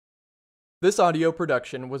This audio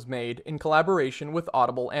production was made in collaboration with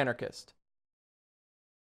Audible Anarchist.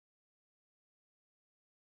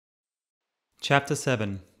 Chapter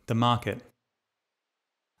 7. The Market.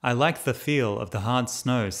 I like the feel of the hard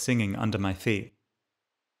snow singing under my feet.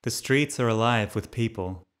 The streets are alive with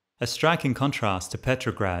people, a striking contrast to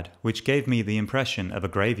Petrograd, which gave me the impression of a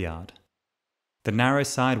graveyard. The narrow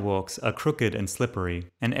sidewalks are crooked and slippery,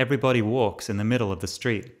 and everybody walks in the middle of the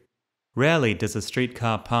street. Rarely does a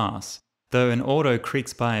streetcar pass, though an auto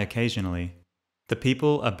creaks by occasionally. The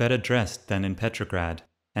people are better dressed than in Petrograd,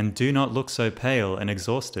 and do not look so pale and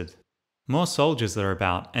exhausted. More soldiers are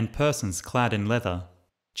about, and persons clad in leather.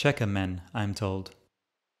 Checker men, I am told.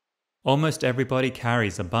 Almost everybody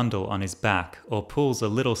carries a bundle on his back or pulls a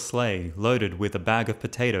little sleigh loaded with a bag of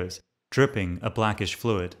potatoes, dripping a blackish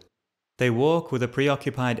fluid. They walk with a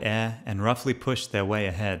preoccupied air and roughly push their way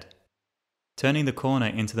ahead. Turning the corner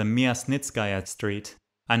into the Myasnitskaya street,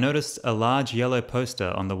 I noticed a large yellow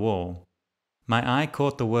poster on the wall. My eye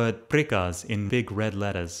caught the word prikaz in big red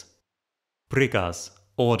letters. Prikaz,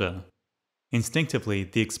 order. Instinctively,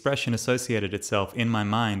 the expression associated itself in my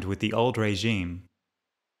mind with the old regime.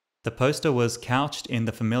 The poster was couched in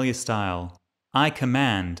the familiar style, I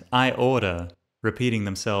command, I order, repeating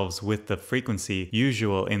themselves with the frequency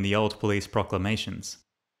usual in the old police proclamations.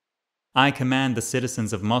 I command the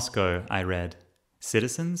citizens of Moscow, I read.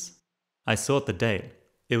 Citizens? I sought the date.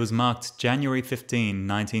 It was marked January 15,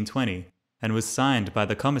 1920, and was signed by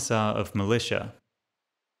the Commissar of Militia.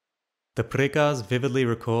 The prikaz vividly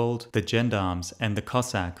recalled the gendarmes and the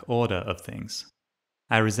Cossack order of things.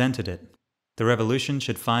 I resented it. The revolution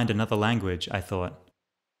should find another language, I thought.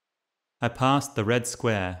 I passed the Red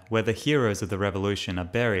Square, where the heroes of the revolution are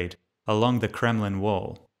buried, along the Kremlin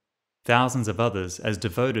wall. Thousands of others, as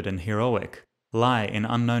devoted and heroic, lie in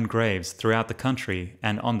unknown graves throughout the country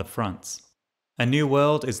and on the fronts. A new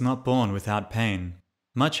world is not born without pain.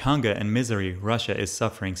 Much hunger and misery Russia is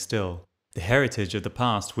suffering still, the heritage of the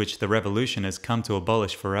past which the revolution has come to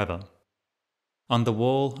abolish forever. On the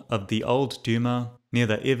wall of the old Duma, near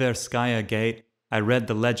the Iverskaya gate, I read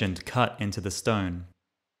the legend cut into the stone.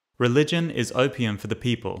 Religion is opium for the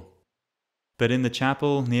people. But in the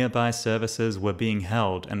chapel, nearby services were being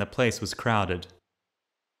held and the place was crowded.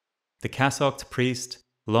 The cassocked priest,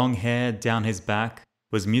 long hair down his back,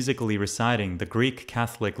 was musically reciting the Greek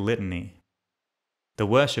Catholic litany. The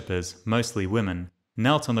worshippers, mostly women,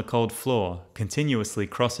 knelt on the cold floor, continuously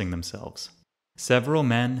crossing themselves. Several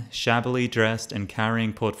men, shabbily dressed and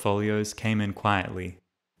carrying portfolios, came in quietly,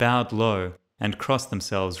 bowed low, and crossed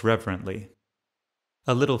themselves reverently.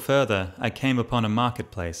 A little further, I came upon a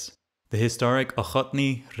marketplace, the historic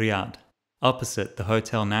Okhotny Ryad, opposite the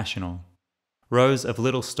Hotel National. Rows of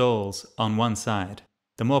little stalls on one side,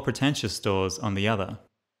 the more pretentious stores on the other,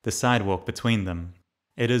 the sidewalk between them.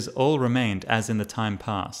 It has all remained as in the time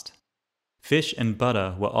past. Fish and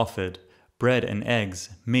butter were offered, bread and eggs,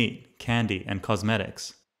 meat, candy, and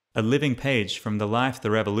cosmetics. A living page from the life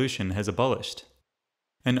the revolution has abolished.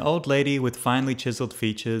 An old lady with finely chiseled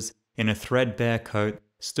features, in a threadbare coat,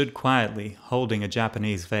 stood quietly holding a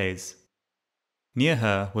Japanese vase. Near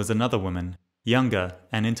her was another woman, younger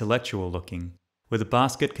and intellectual looking, with a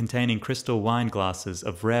basket containing crystal wine glasses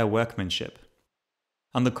of rare workmanship.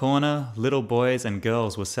 On the corner, little boys and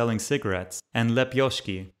girls were selling cigarettes and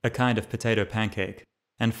lepyoshki, a kind of potato pancake,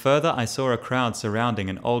 and further I saw a crowd surrounding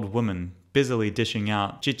an old woman busily dishing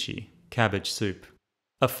out chichi, cabbage soup.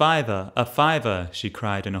 A fiver, she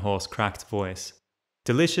cried in a hoarse, cracked voice.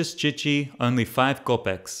 Delicious chichi, only 5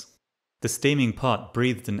 kopecks. The steaming pot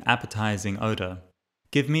breathed an appetizing odor.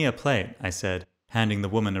 Give me a plate, I said, handing the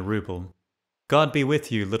woman a ruble. God be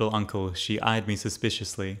with you, little uncle, she eyed me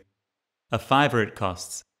suspiciously. A 5 it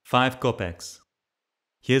costs, 5 kopecks.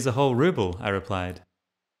 Here's a whole ruble, I replied.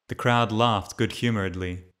 The crowd laughed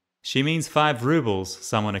good-humoredly. She means 5 rubles,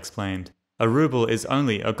 someone explained. A ruble is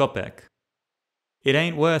only a kopek. It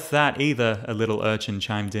ain't worth that either, a little urchin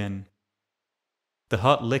chimed in. The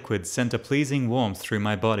hot liquid sent a pleasing warmth through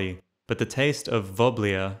my body, but the taste of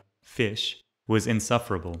voblia, fish, was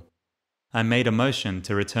insufferable. I made a motion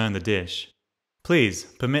to return the dish. Please,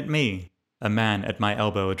 permit me, a man at my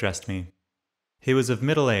elbow addressed me. He was of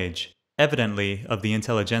middle age, evidently of the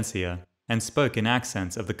intelligentsia, and spoke in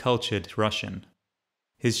accents of the cultured Russian.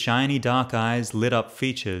 His shiny dark eyes lit up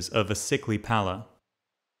features of a sickly pallor.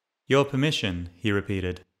 Your permission, he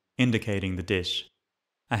repeated, indicating the dish.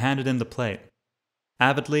 I handed him the plate.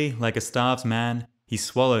 Avidly, like a starved man, he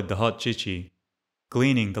swallowed the hot chichi,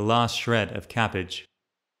 gleaning the last shred of cabbage.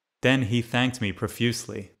 Then he thanked me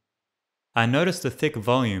profusely. I noticed a thick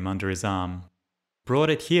volume under his arm. Brought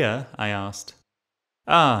it here? I asked.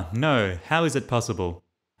 Ah, no, how is it possible?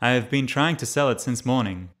 I have been trying to sell it since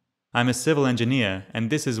morning. I'm a civil engineer, and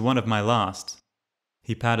this is one of my last.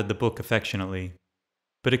 He patted the book affectionately.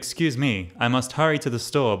 But excuse me, I must hurry to the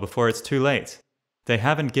store before it's too late. They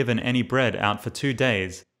haven't given any bread out for 2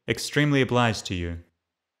 days. Extremely obliged to you.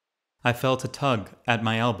 I felt a tug at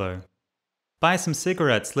my elbow. Buy some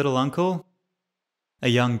cigarettes, little uncle. A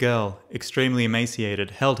young girl, extremely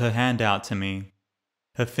emaciated, held her hand out to me.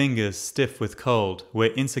 Her fingers, stiff with cold, were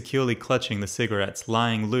insecurely clutching the cigarettes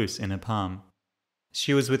lying loose in her palm.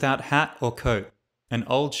 She was without hat or coat, an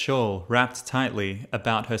old shawl wrapped tightly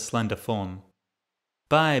about her slender form.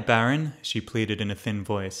 Buy, Baron, she pleaded in a thin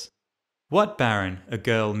voice. What Baron? A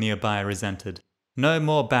girl nearby resented. No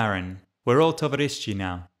more Baron. We're all tovarishi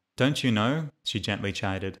now. Don't you know? She gently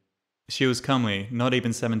chided. She was comely, not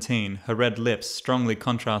even 17, her red lips strongly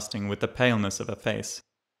contrasting with the paleness of her face.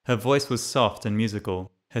 Her voice was soft and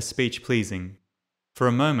musical, her speech pleasing. For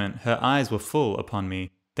a moment her eyes were full upon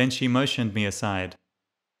me, then she motioned me aside.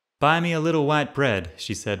 Buy me a little white bread,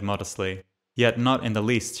 she said modestly, yet not in the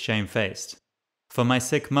least shamefaced. For my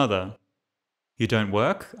sick mother. You don't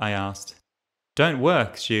work? I asked. Don't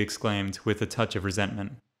work, she exclaimed with a touch of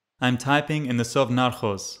resentment. I'm typing in the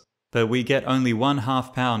Sovnarkhos, but we get only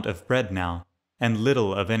 1/2 pound of bread now, and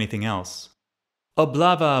little of anything else.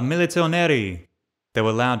 Oblava militoneri! There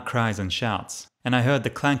were loud cries and shouts, and I heard the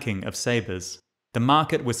clanking of sabres. The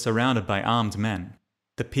market was surrounded by armed men.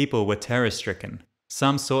 The people were terror-stricken.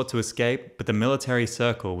 Some sought to escape, but the military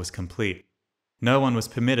circle was complete. No one was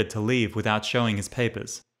permitted to leave without showing his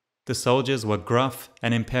papers. The soldiers were gruff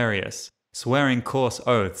and imperious, swearing coarse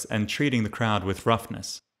oaths and treating the crowd with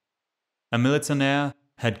roughness. A militaire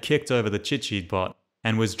had kicked over the chichi bot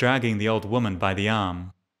and was dragging the old woman by the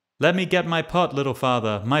arm. Let me get my pot, little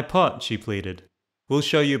father, my pot, she pleaded. We'll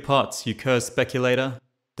show you pots, you cursed speculator,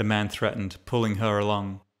 the man threatened, pulling her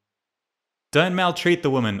along. Don't maltreat the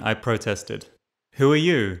woman, I protested. Who are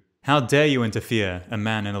you? How dare you interfere? A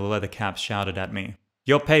man in a leather cap shouted at me.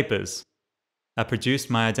 Your papers. I produced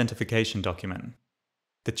my identification document.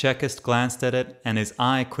 The Chekist glanced at it, and his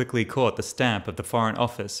eye quickly caught the stamp of the Foreign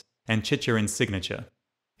Office and Chicherin's signature.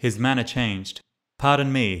 His manner changed.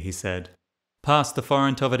 Pardon me, he said. Pass the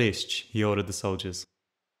foreign tovarish, he ordered the soldiers.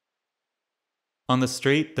 On the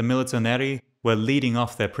street, the militoneri were leading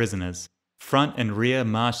off their prisoners. Front and rear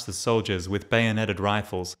marched the soldiers with bayoneted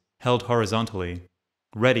rifles, held horizontally,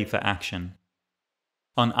 ready for action.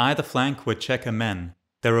 On either flank were Cheka men,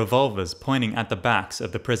 their revolvers pointing at the backs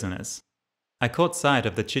of the prisoners. I caught sight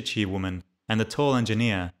of the Chichi woman and the tall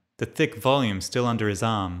engineer, the thick volume still under his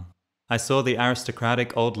arm. I saw the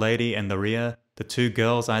aristocratic old lady in the rear, the 2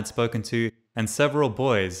 girls I had spoken to, and several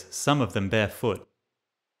boys, some of them barefoot.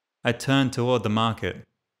 I turned toward the market.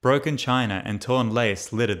 Broken china and torn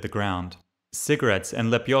lace littered the ground. Cigarettes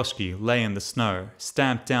and lepyoshki lay in the snow,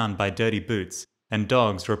 stamped down by dirty boots, and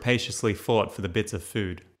dogs rapaciously fought for the bits of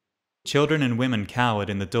food. Children and women cowered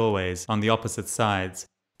in the doorways on the opposite sides,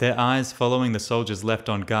 their eyes following the soldiers left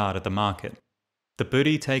on guard at the market. The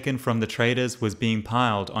booty taken from the traders was being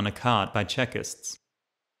piled on a cart by Chekists.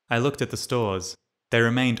 I looked at the stores. They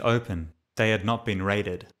remained open. They had not been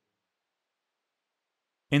raided.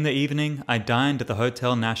 In the evening, I dined at the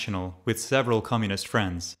Hotel National with several communist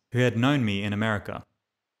friends who had known me in America.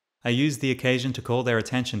 I used the occasion to call their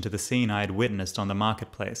attention to the scene I had witnessed on the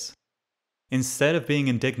marketplace. Instead of being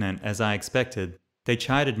indignant as I expected, they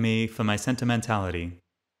chided me for my sentimentality.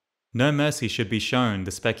 No mercy should be shown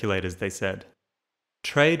the speculators, they said.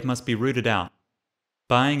 Trade must be rooted out.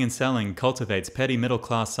 Buying and selling cultivates petty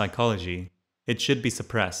middle-class psychology. It should be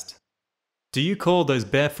suppressed. Do you call those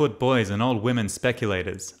barefoot boys and old women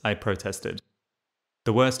speculators? I protested.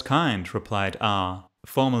 The worst kind, replied R.,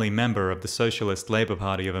 formerly member of the Socialist Labour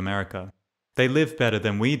Party of America. They live better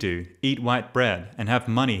than we do, eat white bread, and have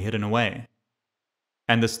money hidden away.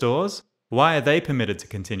 And the stores? Why are they permitted to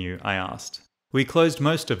continue? I asked. We closed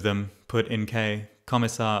most of them, put in K.,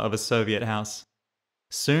 commissar of a Soviet house.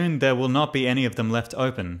 Soon there will not be any of them left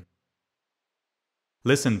open.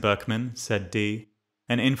 Listen, Berkman, said D.,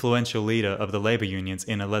 an influential leader of the labor unions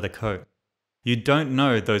in a leather coat. You don't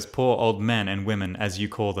know those poor old men and women, as you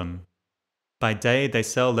call them. By day they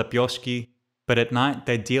sell lepyoshki, but at night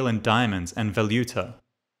they deal in diamonds and valuta.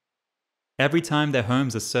 Every time their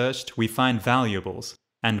homes are searched, we find valuables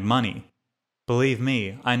and money. Believe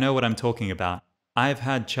me, I know what I'm talking about. I've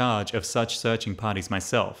had charge of such searching parties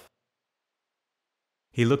myself.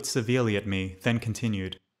 He looked severely at me, then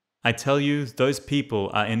continued. I tell you, those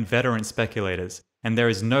people are inveterate speculators, and there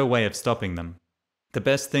is no way of stopping them. The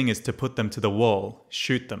best thing is to put them to the wall,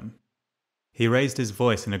 shoot them. He raised his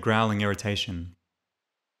voice in a growling irritation.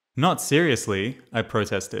 Not seriously, I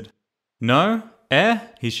protested. No? Eh?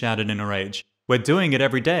 He shouted in a rage. We're doing it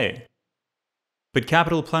every day. But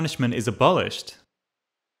capital punishment is abolished.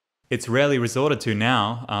 It's rarely resorted to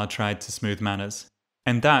now, R tried to smooth matters,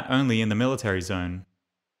 and that only in the military zone.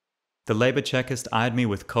 The labor checist eyed me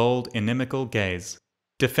with cold, inimical gaze.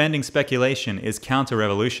 Defending speculation is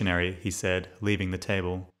counter-revolutionary, he said, leaving the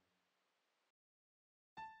table.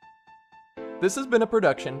 This has been a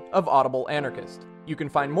production of Audible Anarchist. You can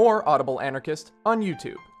find more Audible Anarchist on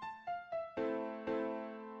YouTube.